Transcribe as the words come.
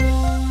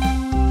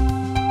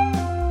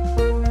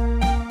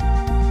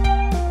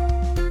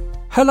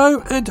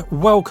Hello and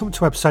welcome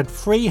to episode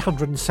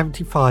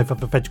 375 of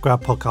the Veg Grower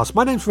Podcast.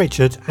 My name's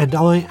Richard and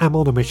I am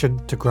on a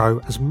mission to grow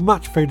as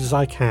much food as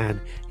I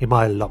can in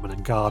my allotment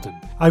and garden.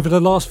 Over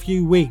the last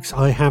few weeks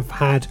I have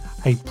had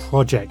a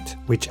project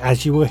which,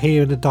 as you will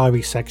hear in the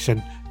diary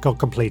section, got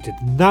completed.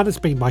 And that has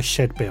been my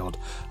shed build.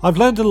 I've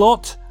learned a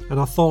lot and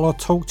I thought I'd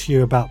talk to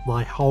you about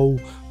my whole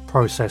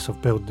process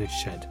of building this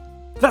shed.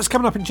 That's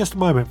coming up in just a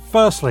moment.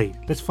 Firstly,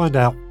 let's find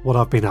out what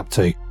I've been up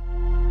to.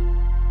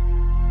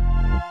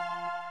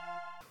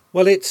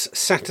 Well, it's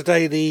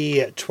Saturday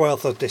the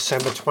 12th of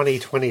December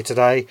 2020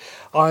 today.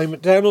 I'm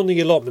down on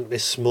the allotment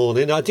this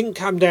morning. I didn't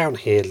come down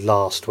here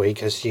last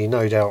week, as you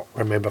no doubt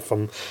remember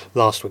from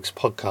last week's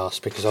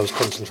podcast, because I was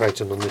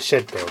concentrating on the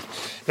shed build.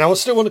 Now, I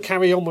still want to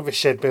carry on with the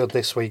shed build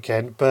this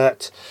weekend,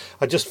 but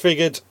I just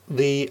figured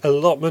the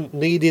allotment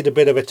needed a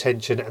bit of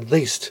attention at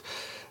least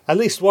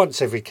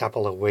once every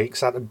couple of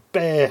weeks, at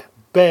the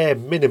bare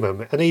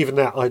minimum. And even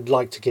that, I'd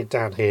like to get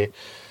down here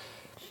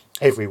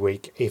every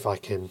week if I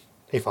can.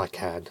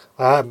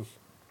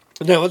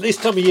 Now, at this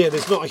time of year,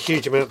 there's not a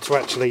huge amount to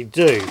actually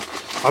do.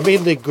 I'm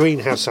in the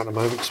greenhouse at the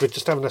moment because we're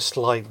just having a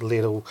slight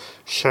little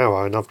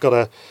shower, and I've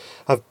got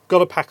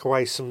to pack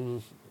away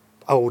some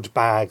old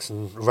bags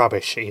and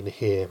rubbish in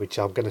here, which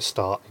I'm going to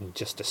start in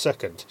just a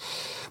second.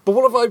 But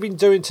what have I been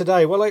doing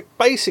today? Well, I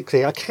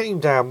came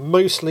down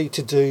mostly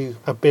to do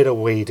a bit of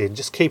weeding,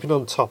 just keeping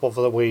on top of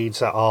the weeds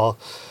that are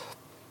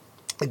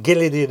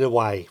gilling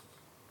away,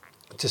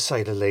 to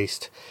say the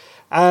least.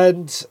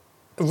 And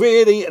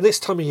really, at this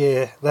time of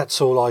year, that's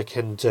all I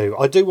can do.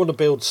 I do want to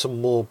build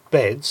some more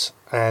beds,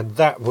 and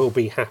that will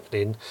be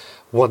happening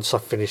once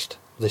I've finished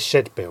the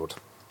shed build.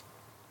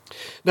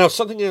 Now,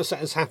 something else that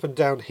has happened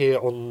down here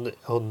on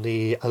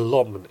the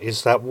allotment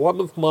is that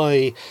one of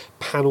my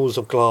panels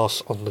of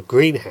glass on the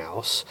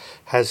greenhouse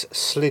has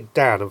slid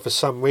down and for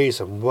some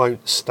reason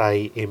won't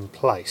stay in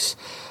place.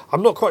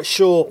 I'm not quite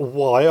sure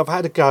why. I've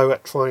had a go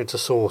at trying to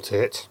sort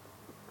it,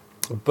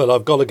 but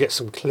I've got to get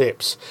some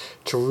clips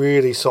to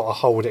really sort of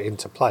hold it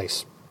into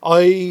place.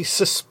 I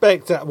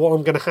suspect that what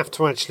I'm going to have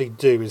to actually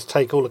do is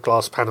take all the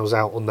glass panels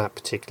out on that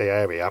particular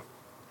area.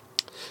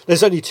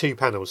 There's only 2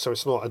 panels, so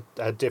it's not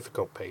a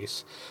difficult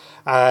piece.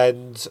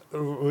 And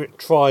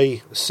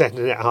try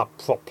setting it up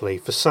properly.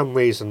 For some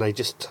reason, they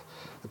just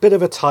a bit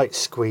of a tight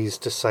squeeze,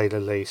 to say the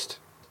least.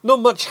 Not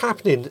much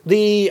happening.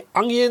 The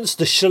onions,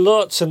 the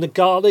shallots and the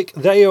garlic,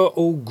 they are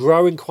all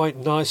growing quite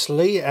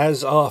nicely,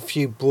 as are a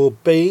few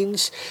broad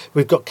beans.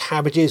 We've got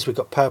cabbages, we've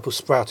got purple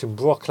sprouting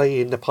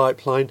broccoli in the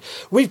pipeline.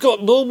 We've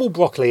got normal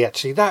broccoli,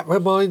 actually. That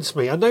reminds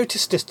me, I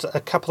noticed this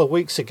a couple of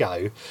weeks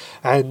ago,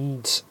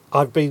 and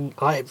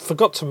I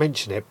forgot to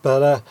mention it,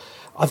 but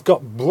I've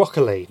got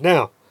broccoli.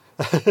 Now,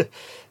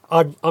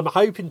 I'm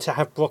hoping to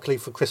have broccoli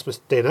for Christmas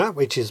dinner,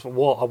 which is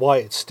why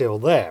it's still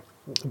there.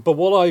 But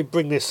what I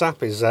bring this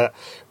up is that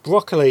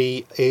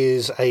broccoli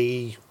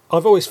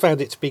I've always found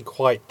it to be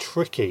quite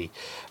tricky.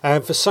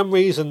 And for some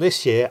reason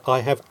this year, I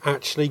have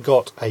actually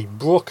got a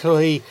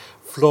broccoli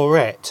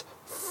floret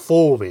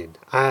forming.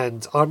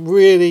 And I'm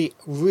really,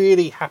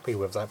 really happy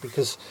with that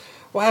because,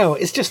 wow,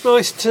 it's just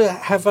nice to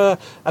have a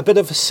bit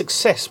of a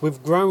success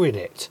with growing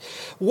it.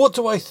 What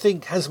do I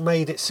think has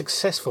made it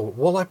successful?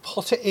 Well, I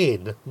pot it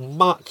in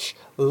much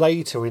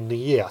later in the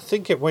year. I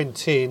think it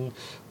went in,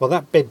 well,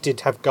 that bed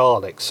did have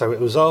garlic, so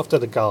it was after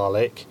the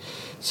garlic.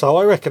 So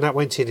I reckon that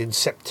went in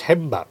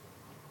September.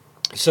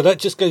 So that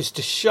just goes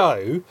to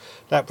show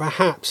that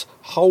perhaps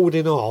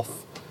holding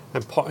off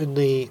and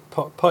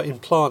putting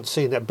plants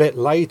in a bit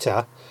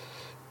later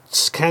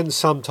can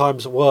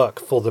sometimes work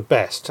for the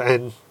best.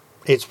 And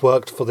it's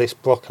worked for this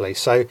broccoli.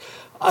 So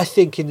I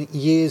think in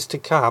years to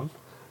come,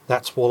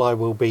 that's what I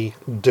will be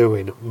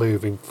doing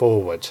moving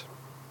forward.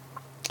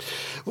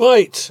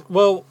 Right,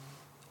 well,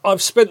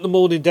 I've spent the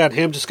morning down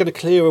here. I'm just going to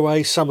clear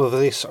away some of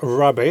this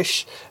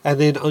rubbish, and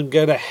then I'm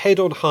going to head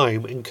on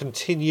home and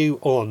continue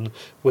on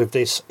with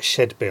this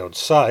shed build.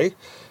 So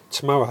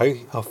tomorrow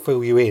I'll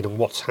fill you in on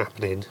what's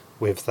happening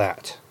with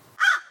that.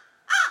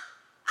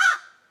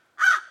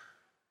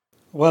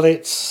 Well,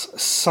 it's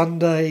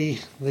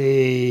Sunday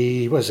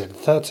the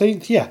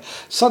 13th? Yeah,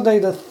 Sunday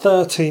the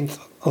 13th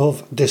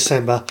of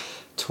December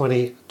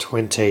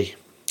 2020.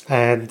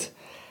 And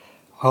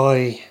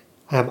I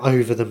am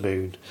over the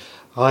moon.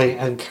 I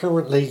am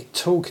currently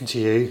talking to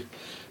you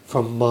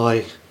from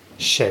my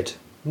shed,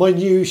 my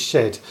new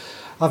shed.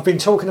 I've been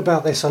talking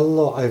about this a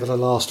lot over the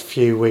last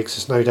few weeks,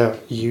 as no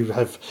doubt you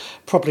have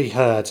probably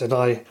heard, and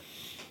I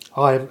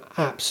am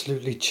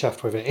absolutely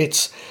chuffed with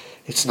it.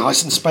 It's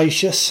nice and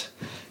spacious.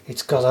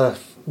 It's got a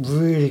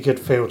really good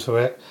feel to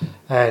it,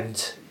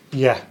 and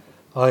yeah,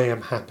 I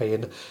am happy.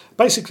 And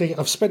basically,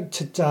 I've spent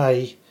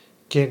today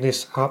getting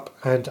this up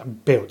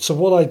and built. So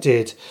what I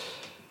did,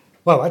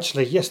 well,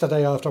 actually,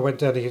 yesterday after I went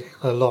down the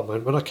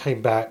allotment, when I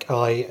came back,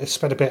 I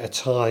spent a bit of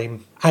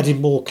time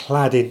adding more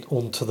cladding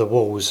onto the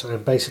walls,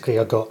 and basically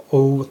I got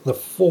all the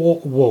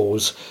 4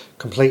 walls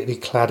completely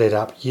cladded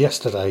up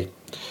yesterday.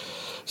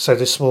 So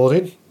this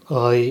morning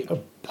I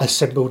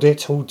assembled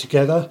it all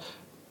together,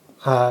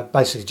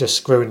 basically just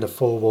screwing the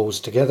four walls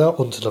together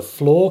onto the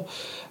floor,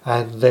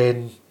 and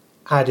then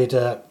added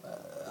a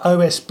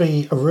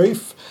OSB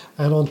roof,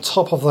 and on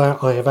top of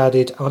that I have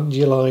added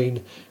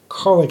undulating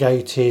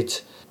corrugated,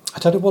 I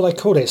don't know what they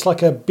call it, it's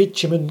like a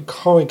bitumen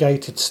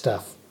corrugated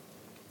stuff.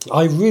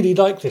 I really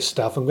like this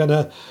stuff.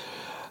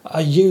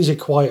 I use it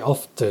quite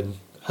often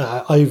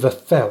over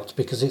felt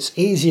because it's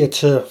easier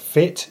to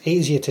fit,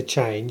 easier to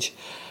change,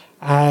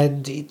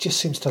 and it just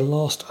seems to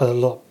last a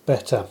lot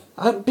better.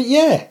 But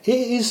yeah, it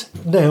is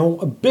now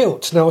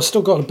built. Now I've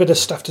still got a bit of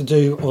stuff to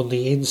do on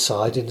the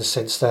inside, in the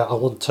sense that I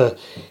want to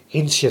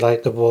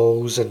insulate the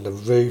walls and the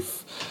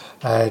roof,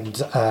 and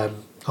I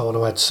want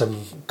to add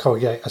some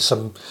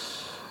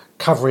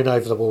covering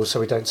over the walls so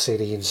we don't see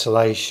the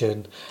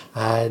insulation,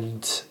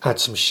 and add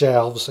some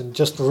shelves, and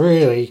just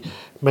really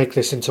make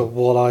this into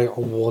what I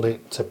want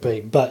it to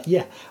be. But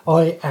yeah,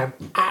 I am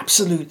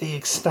absolutely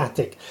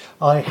ecstatic.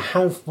 I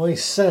have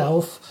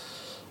myself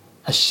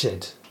a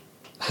shed.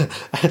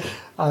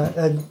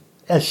 And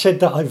a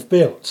shed that I've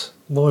built.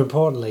 More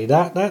importantly,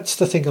 that's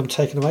the thing I'm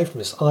taking away from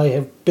this. I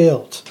have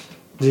built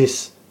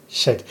this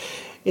shed.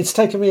 It's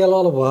taken me a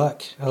lot of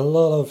work, a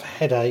lot of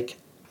headache.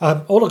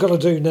 All I've got to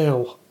do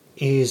now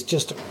is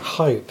just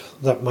hope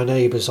that my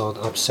neighbours aren't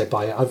upset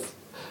by it.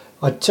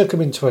 I took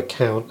them into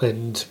account,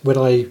 and when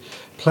I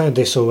planned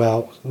this all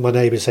out, my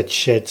neighbours had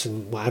sheds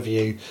and what have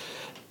you.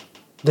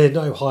 They're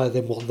no higher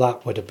than what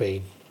that would have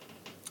been.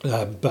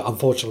 But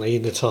unfortunately,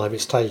 in the time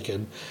it's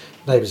taken,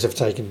 neighbours have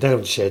taken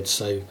down sheds,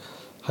 so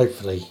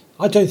hopefully,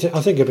 I think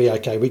it'll be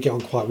okay. We get on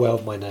quite well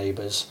with my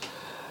neighbours,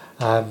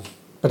 but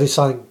it's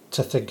something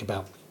to think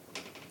about.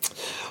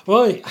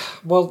 Right,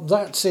 well,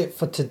 that's it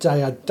for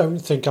today. I don't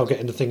think I'll get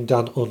anything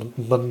done on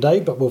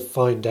Monday, but we'll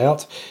find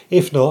out.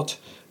 If not,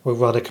 we'll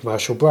run a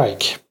commercial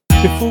break.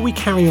 Before we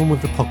carry on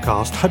with the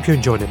podcast, hope you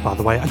enjoyed it, by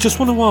the way. I just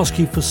want to ask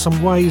you for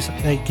some ways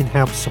that you can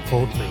help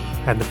support me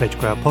and the Veg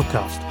Grower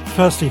podcast.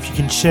 Firstly, if you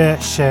can share.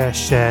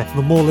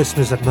 The more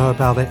listeners that know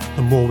about it,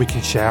 the more we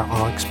can share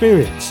our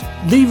experience.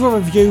 Leave a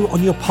review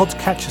on your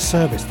podcatcher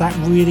service. That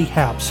really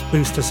helps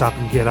boost us up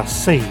and get us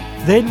seen.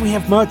 Then we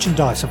have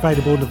merchandise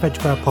available on the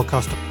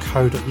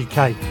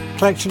veggrowerpodcast.co.uk.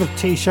 Collection of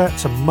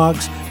t-shirts and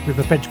mugs with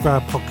a Veg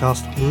Grower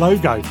Podcast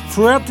logo.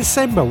 Throughout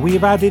December, we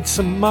have added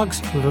some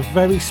mugs with a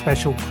very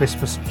special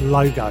Christmas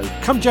logo.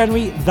 Come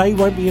January, they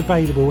won't be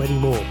available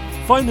anymore.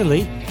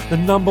 Finally, the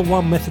number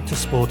one method to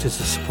support is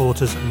the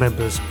Supporters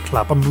Members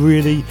Club. I'm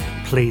really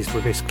pleased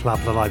with this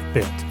club that I've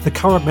built. The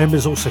current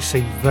members also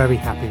seem very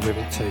happy with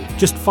it too.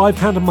 Just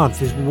 £5 a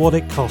month is what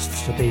it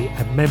costs to be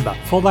a member.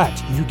 For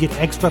that, you get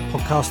extra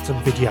podcasts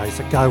and videos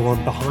that go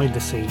on behind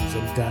the scenes,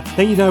 and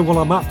then you know what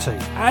I'm up to.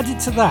 Added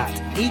to that,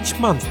 each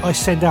month I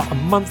send out a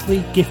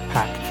monthly gift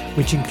pack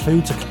which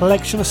includes a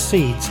collection of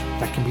seeds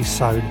that can be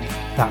sown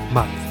that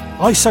month.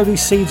 I sow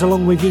these seeds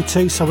along with you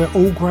too, so we're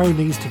all growing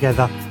these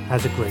together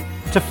as a group.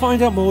 To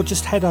find out more,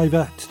 just head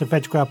over to the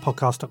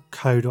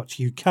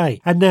veggrowerpodcast.co.uk.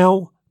 And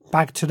now,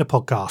 back to the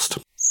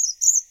podcast.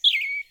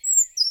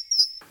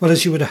 Well,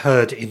 as you would have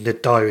heard in the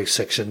diary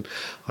section,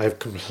 I have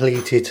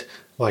completed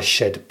my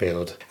shed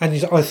build.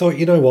 And I thought,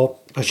 you know what,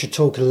 I should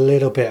talk a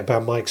little bit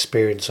about my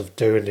experience of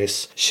doing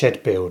this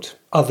shed build.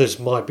 Others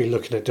might be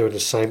looking at doing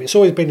the same. It's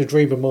always been a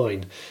dream of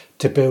mine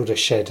to build a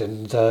shed,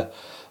 and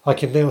I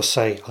can now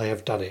say I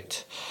have done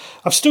it.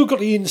 I've still got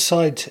the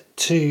inside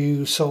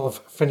to sort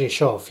of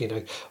finish off,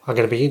 I'm going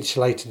to be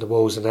insulating the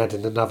walls and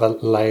adding another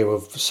layer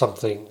of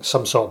something,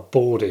 some sort of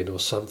boarding or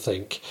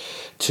something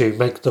to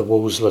make the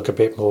walls look a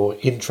bit more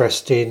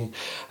interesting,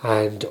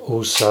 and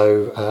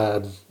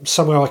also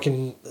somewhere I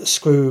can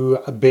screw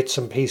bits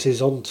and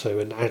pieces onto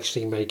and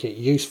actually make it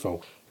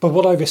useful. But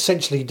what I've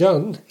essentially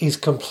done is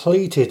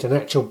completed an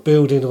actual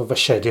building of a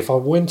shed. If I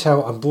went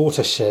out and bought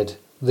a shed,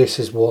 this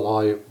is what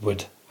I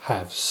would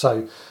have.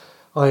 So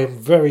I am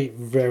very,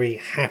 very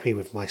happy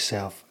with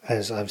myself,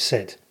 as I've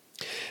said.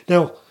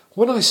 Now,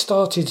 when I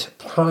started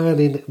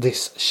planning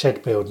this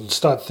shed build and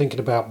started thinking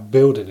about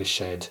building a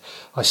shed,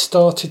 I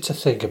started to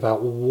think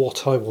about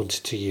what I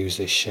wanted to use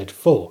this shed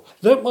for.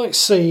 That might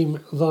seem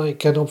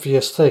like an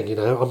obvious thing,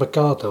 I'm a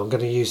gardener, I'm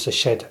going to use the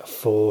shed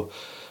for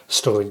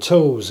storing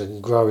tools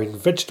and growing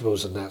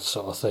vegetables and that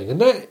sort of thing.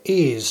 And that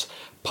is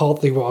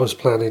partly what I was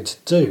planning to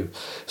do.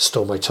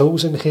 Store my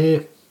tools in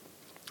here,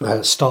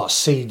 start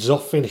seeds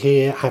off in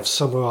here, have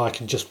somewhere I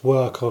can just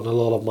work on a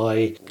lot of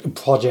my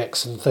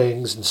projects and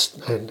things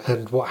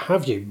and what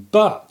have you.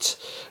 But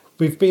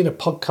we've been a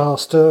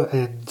podcaster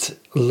and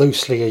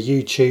loosely a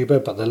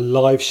YouTuber, but the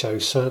live show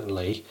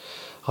certainly,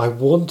 I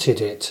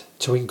wanted it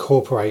to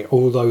incorporate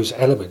all those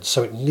elements,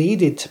 so it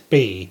needed to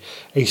be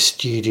a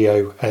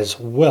studio as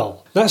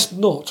well. That's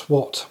not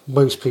what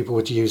most people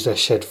would use their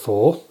shed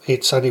for.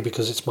 It's only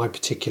because it's my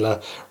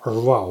particular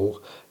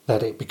role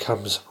that it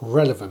becomes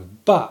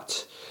relevant.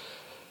 But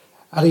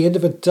at the end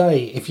of the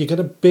day, if you're going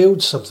to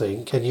build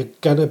something and you're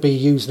going to be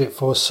using it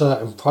for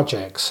certain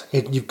projects,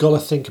 you've got to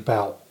think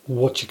about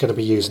what you're going to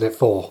be using it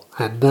for.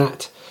 And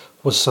that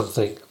was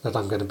something that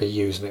I'm going to be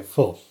using it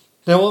for.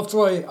 Now, after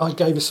I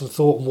gave it some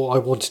thought on what I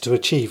wanted to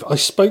achieve, I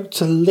spoke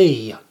to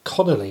Lee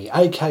Connolly,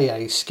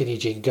 aka Skinny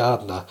Jean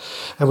Gardener,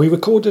 and we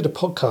recorded a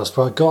podcast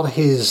where I got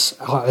his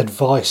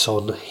advice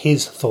on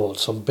his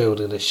thoughts on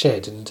building a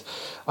shed, and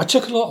I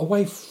took a lot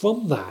away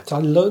from that. I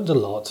learned a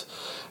lot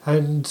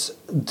and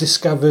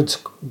discovered,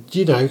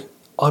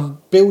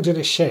 I'm building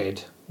a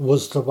shed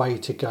was the way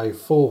to go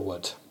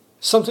forward.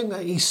 Something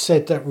that he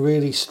said that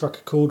really struck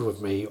a chord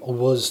with me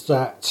was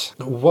that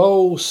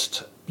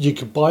whilst you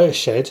could buy a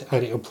shed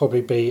and it'll probably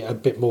be a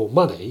bit more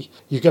money,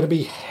 you're going to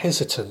be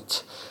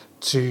hesitant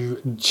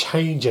to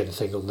change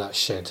anything on that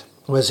shed.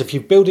 Whereas if you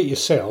build it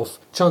yourself,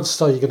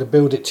 chances are you're going to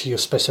build it to your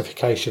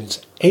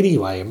specifications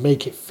anyway and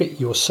make it fit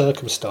your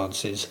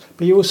circumstances.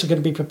 But you're also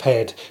going to be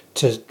prepared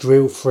to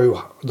drill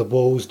through the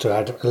walls, to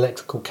add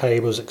electrical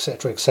cables,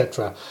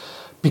 etc.,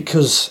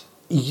 because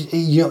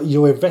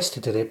you're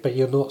invested in it, but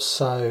you're not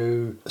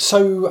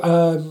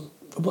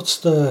what's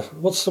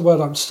the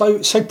word? I'm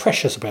so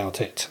precious about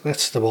it.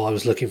 That's the one I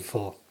was looking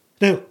for.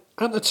 Now,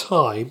 at the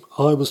time,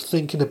 I was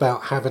thinking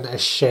about having a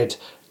shed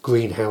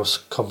greenhouse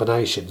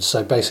combination.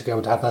 So basically I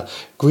would have a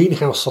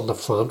greenhouse on the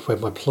front where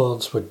my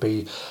plants would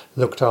be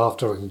looked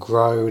after and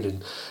grown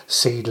and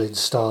seedlings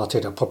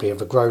started. I'd probably have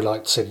the grow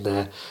lights in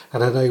there,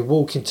 and then I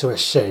walk into a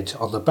shed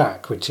on the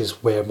back, which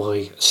is where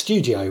my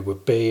studio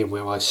would be and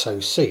where I sow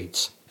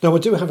seeds. Now, I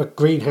do have a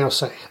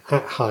greenhouse at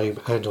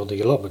home and on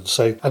the allotment,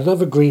 so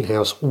another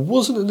greenhouse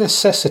wasn't a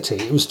necessity.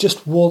 It was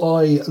just what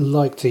I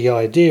liked the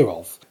idea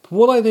of.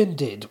 What I then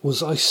did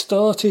was I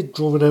started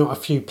drawing out a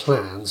few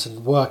plans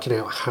and working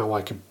out how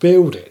I could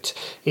build it.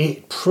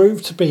 It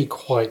proved to be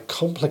quite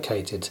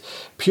complicated,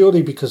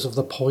 purely because of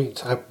the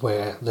point at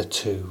where the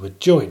two would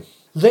join.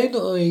 Then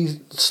I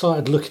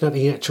started looking at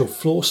the actual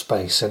floor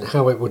space and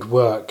how it would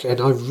work,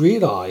 and I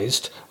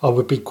realised I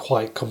would be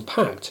quite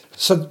compact.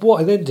 So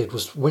what I then did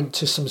was went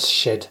to some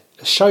shed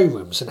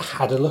showrooms and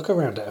had a look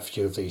around at a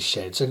few of these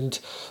sheds, and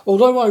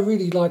although I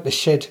really like the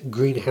shed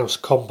greenhouse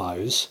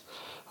combos,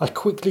 I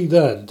quickly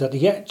learned that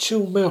the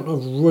actual amount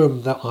of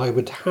room that I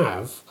would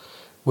have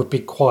would be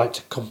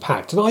quite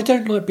compact. And I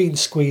don't like being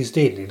squeezed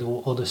in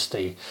all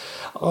honesty.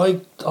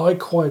 I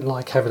quite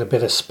like having a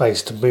bit of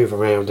space to move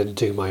around and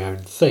do my own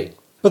thing.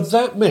 But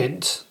that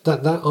meant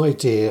that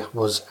idea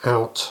was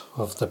out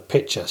of the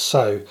picture.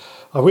 So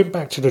I went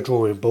back to the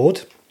drawing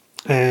board,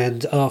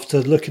 and after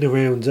looking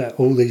around at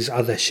all these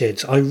other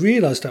sheds, I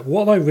realised that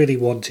what I really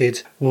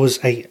wanted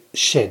was a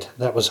shed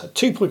that was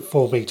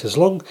 2.4 metres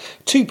long,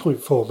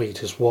 2.4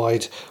 metres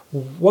wide,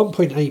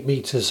 1.8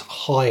 metres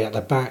high at the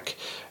back,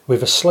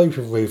 with a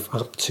sloping roof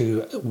up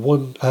to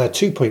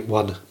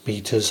 2.1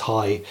 metres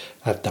high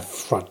at the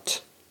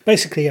front.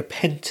 Basically a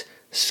pent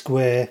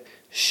square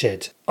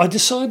shed. I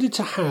decided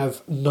to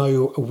have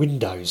no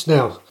windows.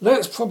 Now,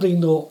 that's probably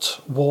not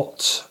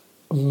what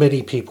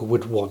many people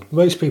would want.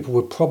 Most people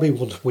would probably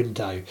want a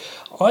window.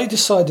 I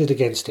decided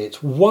against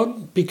it.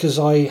 One, because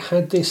I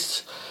had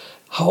this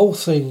whole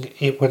thing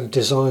when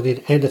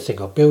designing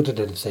anything or building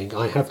anything,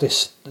 I have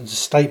this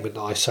statement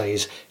that I say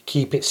is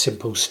keep it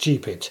simple,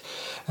 stupid.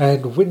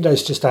 And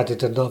windows just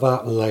added another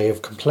layer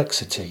of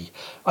complexity.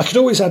 I could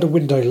always add a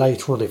window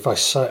later on if I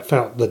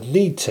felt the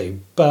need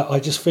to, but I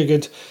just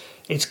figured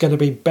it's going to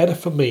be better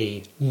for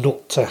me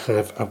not to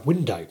have a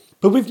window.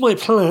 But with my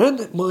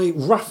plan, my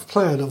rough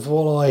plan of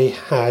what I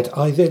had,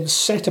 I then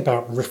set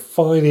about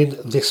refining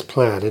this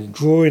plan and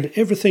drawing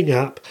everything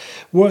up,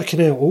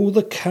 working out all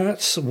the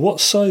cuts, what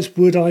size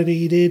wood I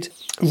needed.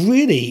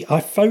 Really,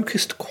 I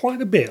focused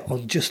quite a bit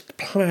on just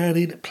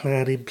planning.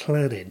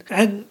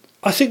 And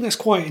I think that's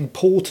quite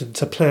important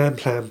to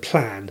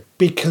plan,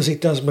 because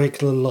it does make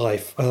the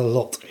life a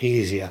lot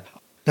easier.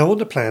 Now on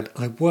the plan,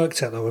 I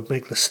worked out that I would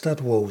make the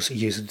stud walls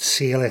using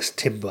CLS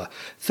timber,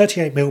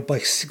 38mm by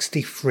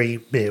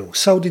 63mm,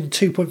 sold in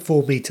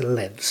 2.4 metre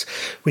lengths,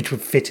 which would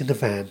fit in the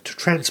van to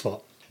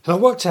transport. And I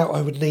worked out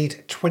I would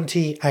need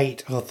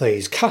 28 of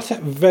these, cut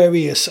at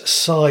various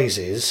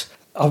sizes.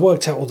 I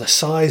worked out all the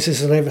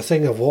sizes and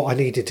everything of what I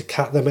needed to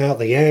cut them out,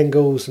 the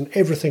angles and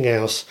everything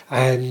else.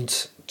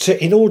 And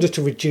in order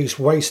to reduce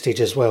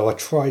wastage as well, I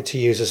tried to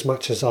use as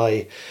much as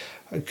I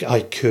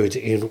could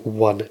in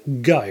one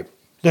go.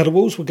 Now the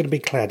walls were going to be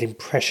clad in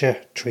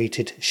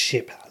pressure-treated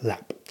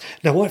shiplap.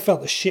 Now I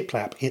felt the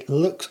shiplap, it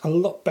looks a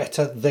lot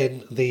better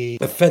than the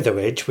feather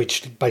edge,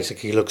 which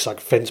basically looks like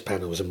fence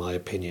panels in my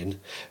opinion.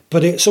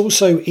 But it's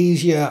also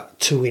easier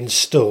to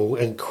install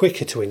and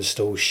quicker to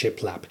install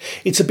shiplap.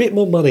 It's a bit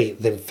more money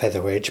than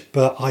feather edge,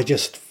 but I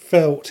just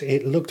felt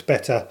it looked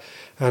better,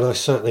 and I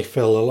certainly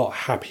feel a lot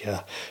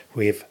happier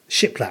with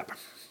shiplap.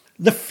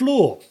 The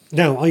floor.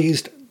 Now I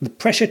used the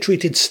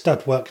pressure-treated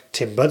studwork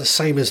timber, the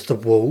same as the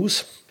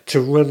walls, to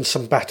run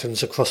some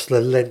battens across the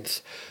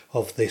length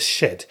of this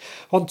shed.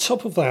 On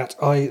top of that,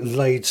 I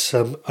laid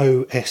some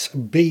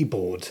OSB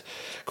board,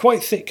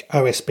 quite thick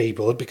OSB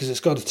board, because it's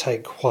got to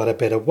take quite a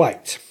bit of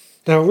weight.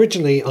 Now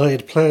originally I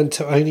had planned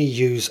to only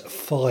use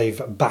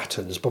 5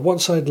 battens, but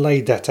once I'd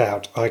laid that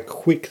out I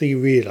quickly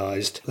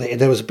realised that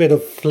there was a bit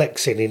of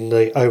flexing in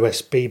the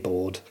OSB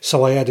board,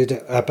 so I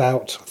added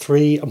about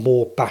 3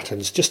 more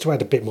battens just to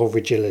add a bit more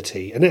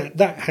rigidity, and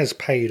that has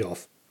paid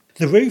off.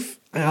 The roof,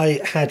 I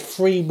had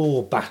 3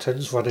 more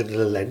battens running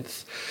the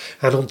length,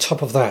 and on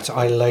top of that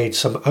I laid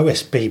some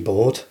OSB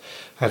board,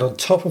 and on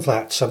top of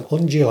that some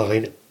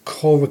Onduline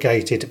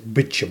corrugated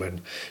bitumen.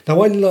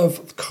 Now I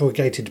love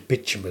corrugated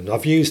bitumen.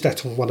 I've used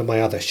that on one of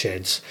my other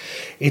sheds.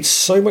 It's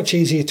so much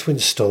easier to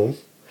install.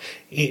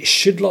 It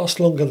should last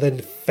longer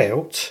than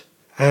felt,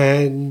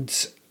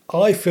 and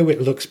I feel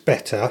it looks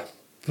better,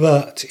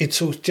 but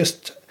it's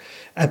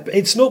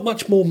not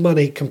much more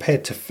money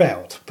compared to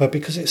felt, but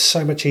because it's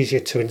so much easier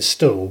to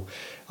install,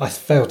 I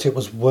felt it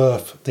was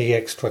worth the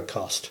extra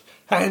cost.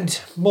 And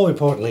more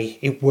importantly,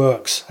 it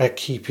works at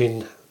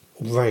keeping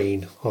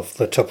rain off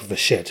the top of the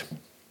shed.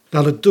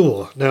 Now the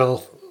door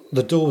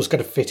was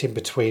going to fit in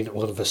between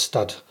one of the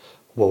stud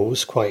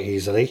walls quite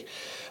easily.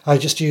 I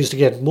just used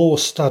again more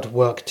stud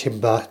work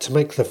timber to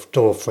make the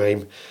door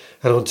frame,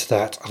 and onto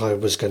that I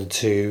was going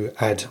to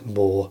add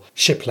more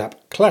shiplap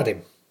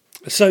cladding.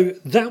 So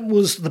that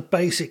was the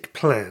basic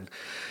plan.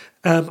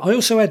 I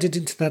also added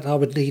into that I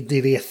would need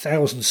nearly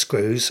 1,000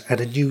 screws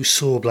and a new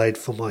saw blade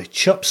for my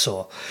chop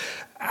saw.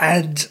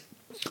 And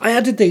I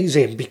added these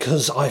in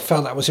because I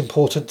found that was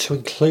important to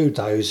include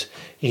those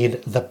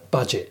in the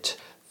budget.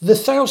 The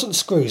 1,000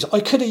 screws, I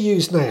could have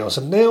used nails,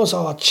 and nails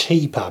are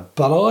cheaper,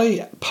 but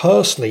I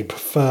personally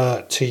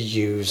prefer to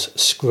use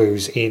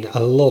screws in a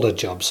lot of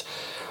jobs,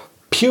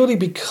 purely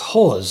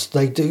because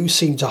they do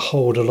seem to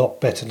hold a lot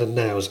better than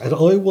nails, and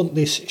I want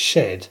this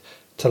shed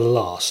to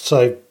last.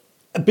 So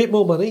a bit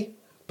more money,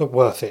 but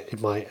worth it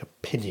in my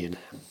opinion.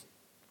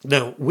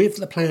 Now, with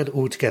the plan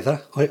all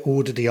together, I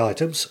ordered the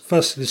items.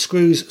 First, the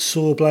screws,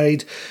 saw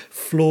blade,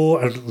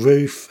 floor and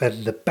roof,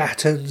 and the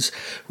battens,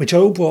 which I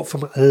all brought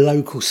from a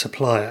local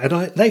supplier.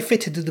 And they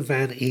fitted in the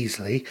van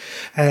easily,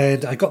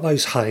 and I got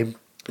those home.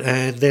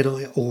 And then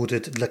I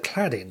ordered the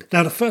cladding.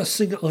 Now, the first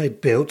thing I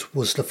built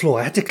was the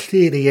floor. I had to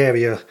clear the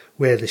area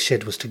where the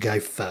shed was to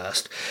go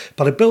first.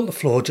 But I built the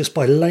floor just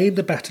by laying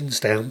the battens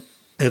down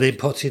and then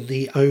putting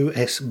the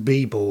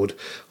OSB board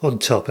on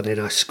top, and then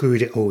I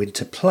screwed it all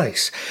into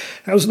place.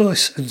 That was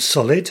nice and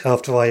solid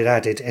after I had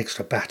added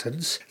extra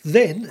battens.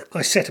 Then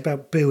I set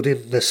about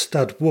building the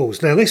stud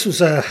walls. Now this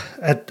was I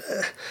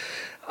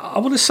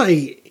want to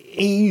say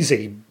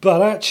easy,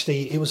 but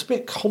actually it was a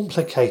bit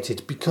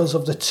complicated because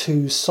of the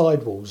 2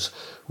 side walls,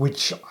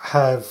 which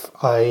have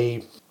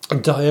a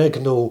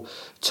diagonal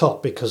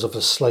top because of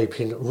the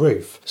sloping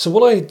roof. So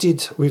what I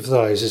did with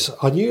those is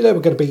I knew they were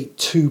going to be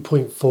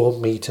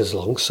 2.4 metres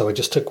long, so I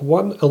just took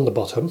one on the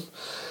bottom.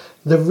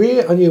 The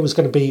rear I knew was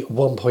going to be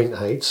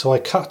 1.8, so I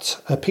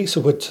cut a piece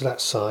of wood to that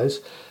size,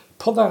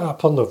 put that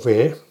up on the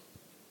rear,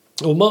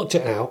 or marked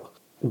it out.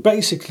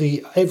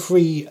 Basically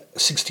every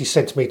 60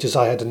 centimetres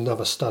I had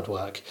another stud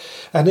work,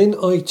 and then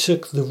I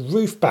took the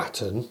roof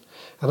batten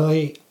and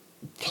I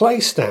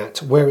placed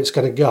that where it's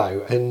going to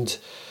go and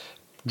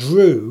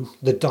drew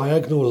the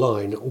diagonal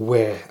line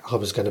where I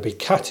was going to be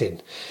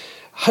cutting.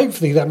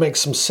 Hopefully that makes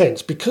some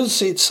sense.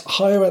 Because it's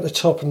higher at the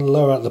top and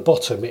lower at the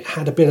bottom, it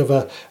had a bit of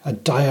a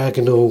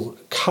diagonal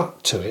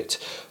cut to it,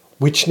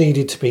 which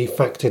needed to be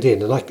factored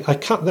in. And I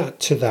cut that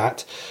to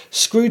that,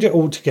 screwed it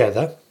all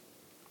together,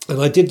 and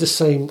I did the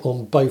same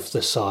on both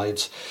the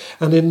sides.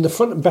 And in the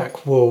front and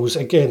back walls,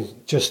 again,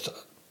 just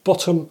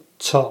bottom,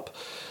 top,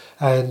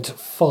 and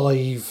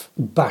 5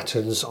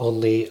 battens on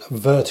the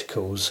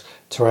verticals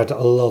to add a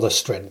lot of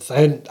strength.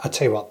 And I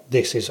tell you what,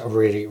 this is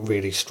really,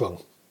 really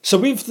strong. So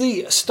with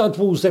the stud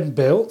walls then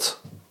built,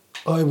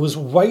 I was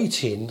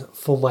waiting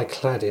for my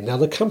cladding. Now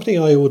the company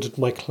I ordered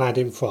my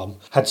cladding from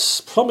had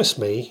promised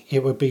me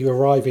it would be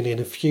arriving in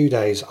a few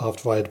days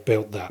after I had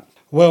built that.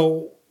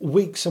 Well,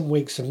 weeks and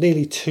weeks and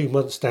nearly 2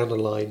 months down the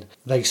line,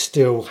 they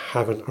still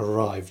haven't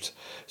arrived.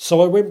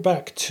 So I went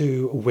back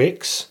to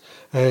Wix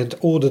and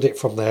ordered it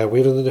from there.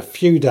 Within a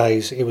few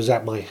days it was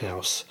at my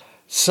house.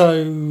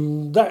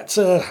 So that's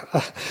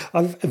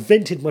I've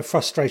vented my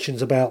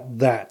frustrations about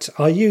that.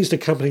 I used a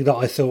company that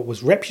I thought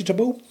was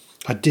reputable.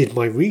 I did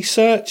my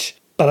research,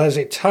 but as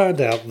it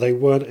turned out, they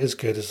weren't as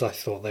good as I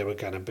thought they were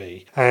going to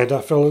be. And I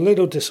feel a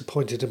little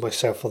disappointed in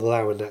myself for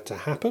allowing that to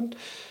happen.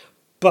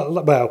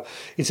 But, well,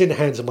 it's in the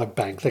hands of my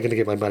bank. They're going to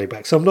get my money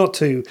back. So I'm not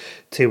too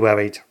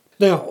worried.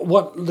 Now,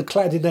 what the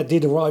cladding that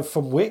did arrive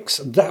from Wix,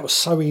 that was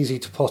so easy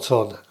to put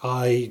on.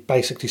 I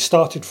basically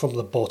started from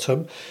the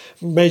bottom,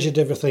 measured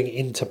everything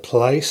into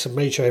place, and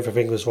made sure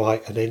everything was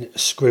right, and then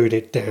screwed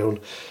it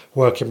down,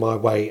 working my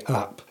way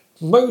up.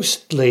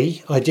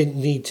 Mostly, I didn't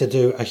need to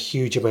do a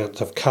huge amount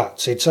of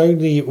cuts. It's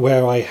only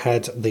where I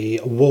had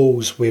the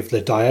walls with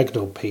the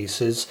diagonal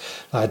pieces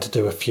I had to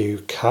do a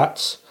few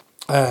cuts.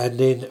 And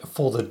then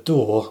for the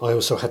door, I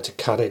also had to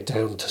cut it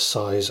down to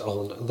size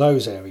on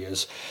those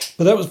areas.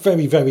 But that was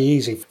very, very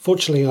easy.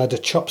 Fortunately, I had a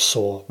chop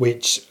saw,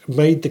 which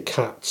made the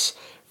cuts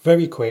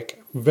very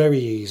quick, very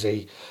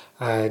easy,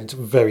 and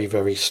very,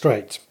 very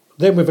straight.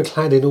 Then with the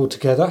cladding all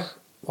together,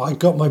 I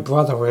got my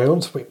brother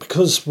round.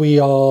 Because we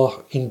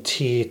are in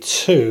tier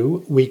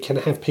 2, we can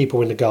have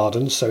people in the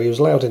garden, so he was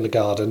allowed in the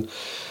garden,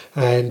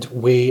 and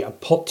we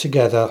put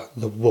together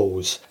the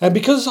walls. And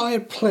because I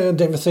had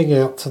planned everything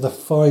out to the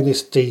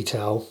finest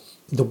detail,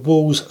 the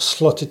walls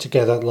slotted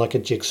together like a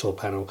jigsaw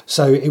panel.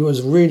 So it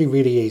was really,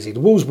 really easy. The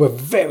walls were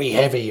very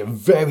heavy and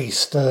very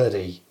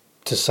sturdy,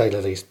 to say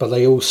the least, but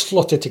they all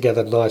slotted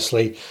together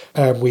nicely,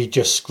 and we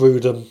just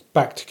screwed them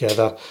back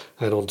together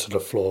and onto the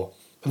floor.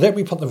 And then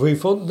we put the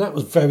roof on. That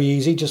was very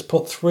easy. Just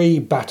put 3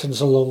 battens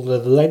along the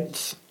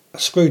length,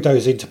 screwed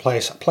those into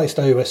place, placed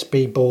the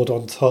OSB board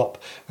on top,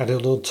 and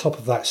then on top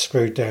of that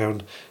screwed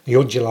down the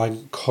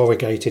undulant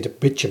corrugated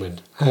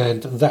bitumen,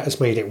 and that has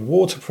made it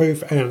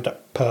waterproof and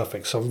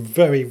perfect. So I'm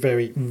very,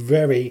 very,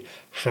 very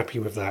happy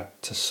with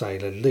that, to say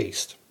the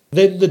least.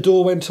 Then the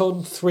door went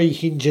on, 3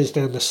 hinges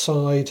down the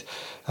side,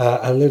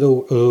 a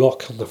little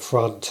lock on the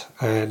front,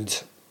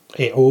 and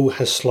it all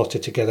has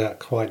slotted together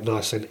quite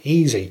nice and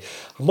easy.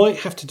 I might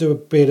have to do a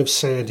bit of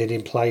sanding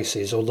in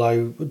places,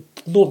 although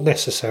not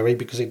necessary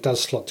because it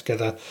does slot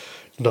together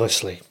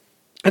nicely.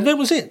 And that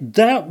was it.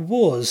 That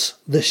was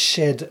the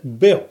shed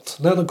built.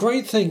 Now, the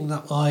great thing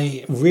that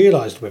I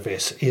realised with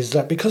this is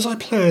that because I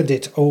planned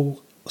it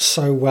all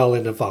so well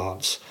in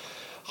advance,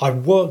 I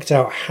worked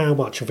out how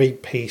much of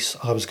each piece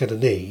I was going to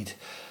need.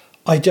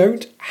 I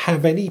don't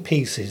have any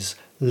pieces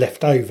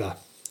left over.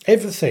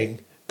 Everything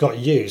got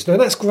used. Now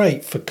that's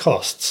great for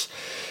costs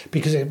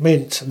because it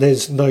meant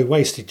there's no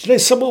wastage.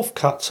 There's some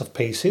offcuts of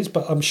pieces,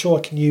 but I'm sure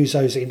I can use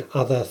those in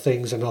other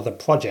things and other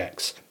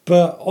projects.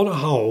 But on a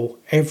whole,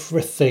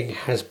 everything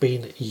has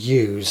been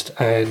used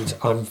and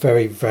I'm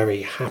very,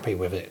 very happy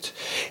with it.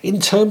 In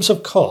terms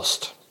of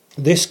cost,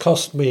 this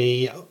cost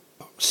me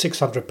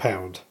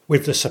 £600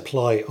 with the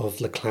supply of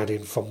the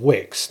cladding from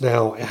Wicks.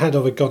 Now, had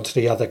I gone to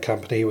the other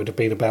company, it would have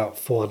been about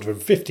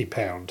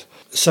 £450.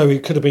 So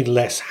it could have been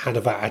less had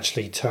that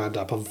actually turned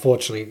up.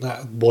 Unfortunately,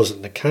 that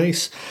wasn't the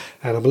case,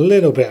 and I'm a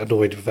little bit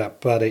annoyed with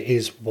that, but it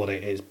is what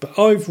it is. But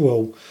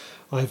overall,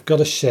 I've got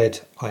a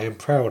shed I am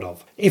proud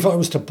of. If I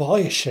was to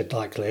buy a shed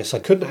like this, I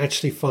couldn't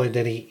actually find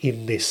any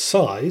in this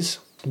size,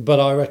 but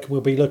I reckon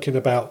we'll be looking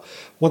about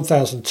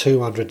 £1,200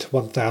 to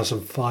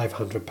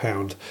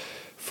 £1,500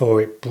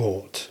 for it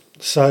bought.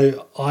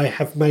 So I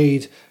have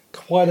made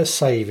quite a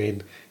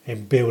saving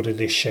in building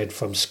this shed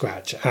from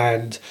scratch,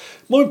 and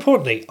more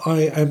importantly,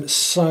 I am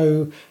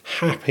so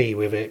happy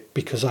with it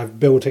because I've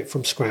built it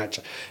from scratch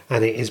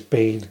and it has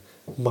been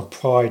my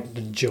pride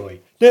and joy.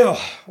 Now,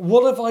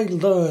 what have I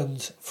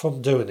learned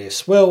from doing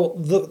this? Well,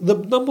 the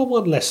number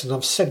one lesson,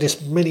 I've said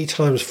this many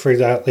times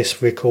throughout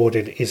this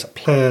recording, is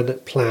plan,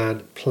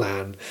 plan,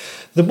 plan.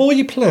 The more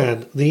you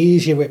plan, the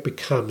easier it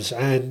becomes,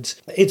 and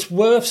it's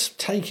worth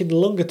taking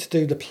longer to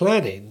do the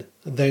planning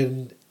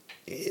than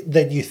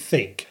you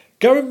think.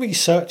 Go and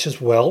research as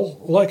well.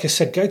 Like I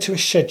said, go to a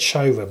shed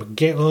showroom and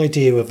get an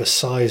idea of the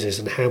sizes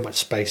and how much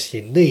space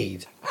you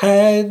need.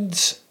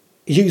 And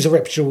use a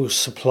reputable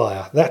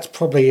supplier. That's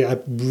probably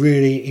a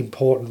really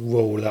important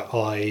rule that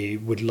I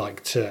would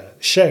like to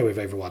share with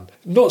everyone.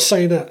 Not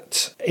saying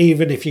that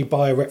even if you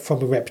buy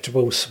from a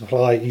reputable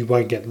supplier, you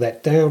won't get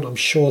let down. I'm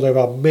sure there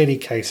are many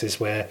cases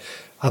where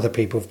other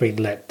people have been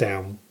let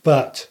down,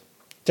 but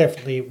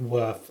definitely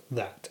worth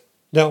that.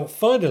 Now,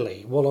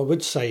 finally, what I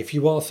would say, if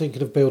you are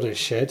thinking of building a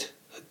shed,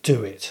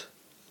 do it.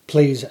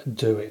 Please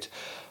do it.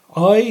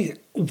 I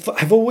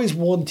have always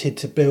wanted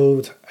to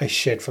build a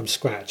shed from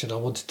scratch, and I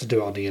wanted to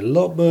do it on the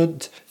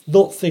allotment,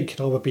 not thinking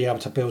I would be able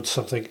to build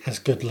something as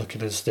good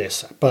looking as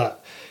this.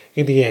 But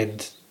in the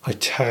end, I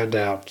turned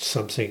out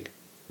something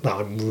that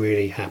I'm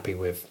really happy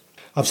with.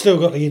 I've still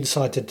got the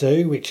inside to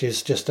do, which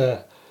is just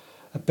a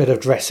bit of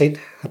dressing,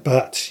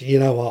 but you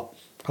know what?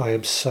 I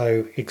am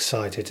so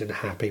excited and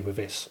happy with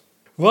this.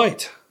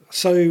 Right,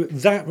 so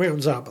that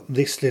rounds up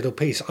this little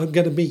piece. I'm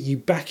going to meet you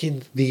back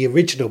in the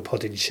original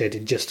podding shed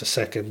in just a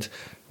second.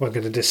 We're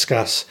going to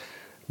discuss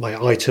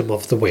my item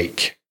of the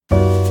week.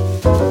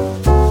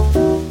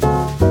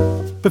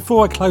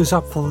 Before I close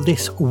up for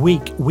this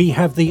week, we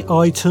have the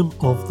item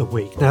of the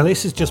week. Now,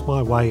 this is just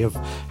my way of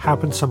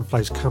helping some of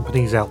those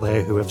companies out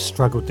there who have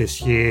struggled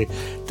this year,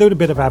 doing a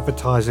bit of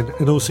advertising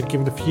and also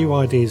giving a few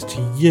ideas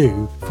to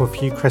you for a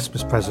few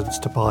Christmas presents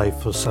to buy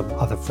for some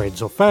other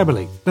friends or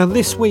family. Now,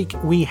 this week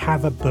we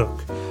have a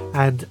book,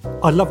 and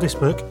I love this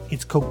book.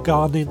 It's called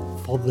Gardening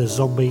for the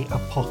Zombie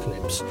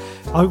Apocalypse.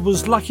 I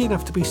was lucky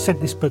enough to be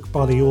sent this book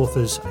by the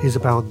authors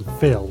Isabel and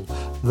Phil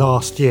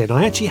last year, and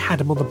I actually had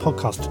them on the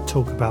podcast to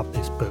talk about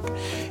this book.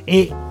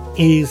 It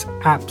is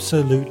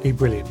absolutely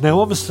brilliant. Now,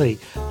 obviously,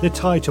 the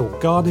title,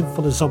 Gardening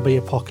for the Zombie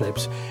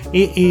Apocalypse,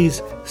 it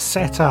is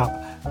set up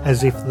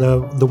as if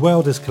the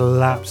world has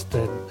collapsed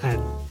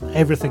and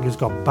everything has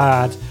gone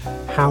bad.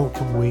 How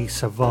can we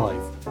survive?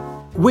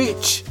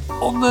 Which,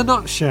 on the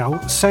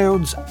nutshell,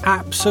 sounds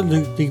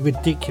absolutely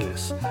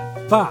ridiculous.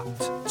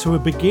 But to a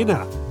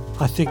beginner,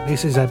 I think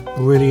this is a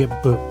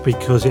brilliant book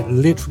because it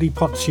literally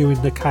puts you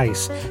in the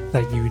case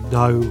that you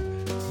know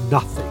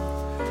nothing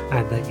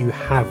and that you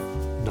have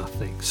nothing.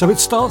 thing. So it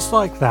starts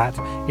like that,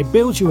 it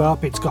builds you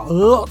up, it's got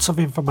lots of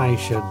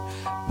information,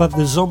 but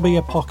the zombie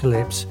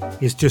apocalypse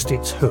is just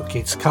its hook.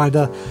 It's kind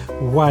of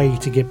way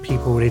to get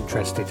people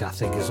interested, I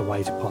think is the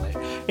way to put it.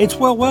 It's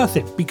well worth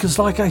it because,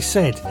 like I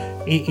said,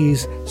 it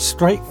is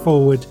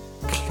straightforward,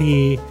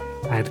 clear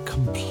and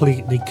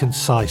completely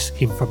concise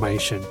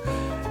information,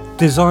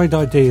 designed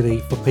ideally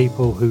for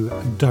people who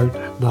don't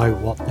know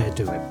what they're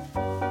doing.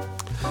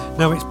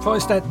 Now, it's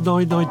priced at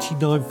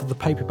 $9.99 for the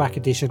paperback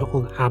edition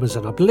on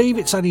Amazon. I believe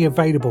it's only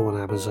available on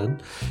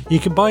Amazon. You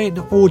can buy it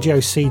in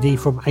audio CD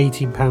from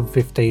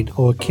 £18.15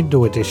 or a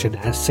Kindle edition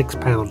at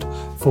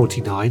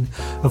 £6.49.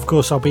 Of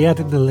course, I'll be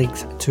adding the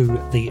links to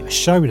the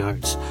show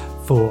notes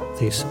for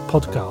this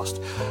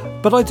podcast.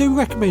 But I do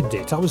recommend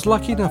it. I was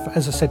lucky enough,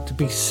 as I said, to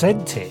be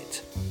sent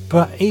it.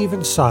 But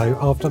even so,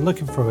 after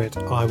looking through it,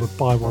 I would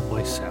buy one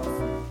myself.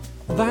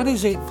 That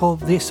is it for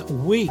this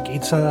week.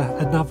 It's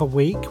another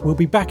week. We'll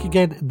be back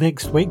again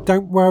next week.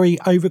 Don't worry,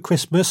 over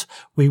Christmas,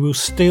 we will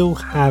still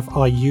have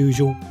our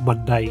usual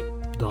Monday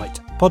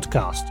night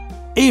podcast.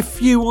 If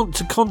you want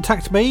to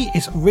contact me,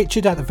 it's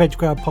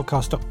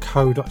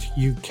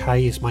richard@theveggrowerpodcast.co.uk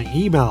is my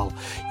email.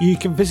 You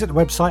can visit the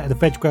website at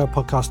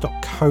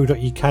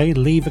theveggrowerpodcast.co.uk and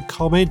leave a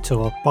comment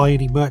or buy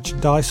any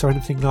merchandise or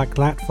anything like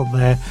that from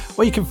there.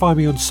 Or you can find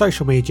me on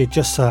social media,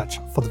 just search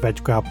for The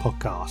Veg Grower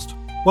Podcast.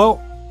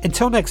 Well,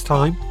 until next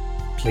time,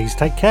 please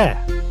take care.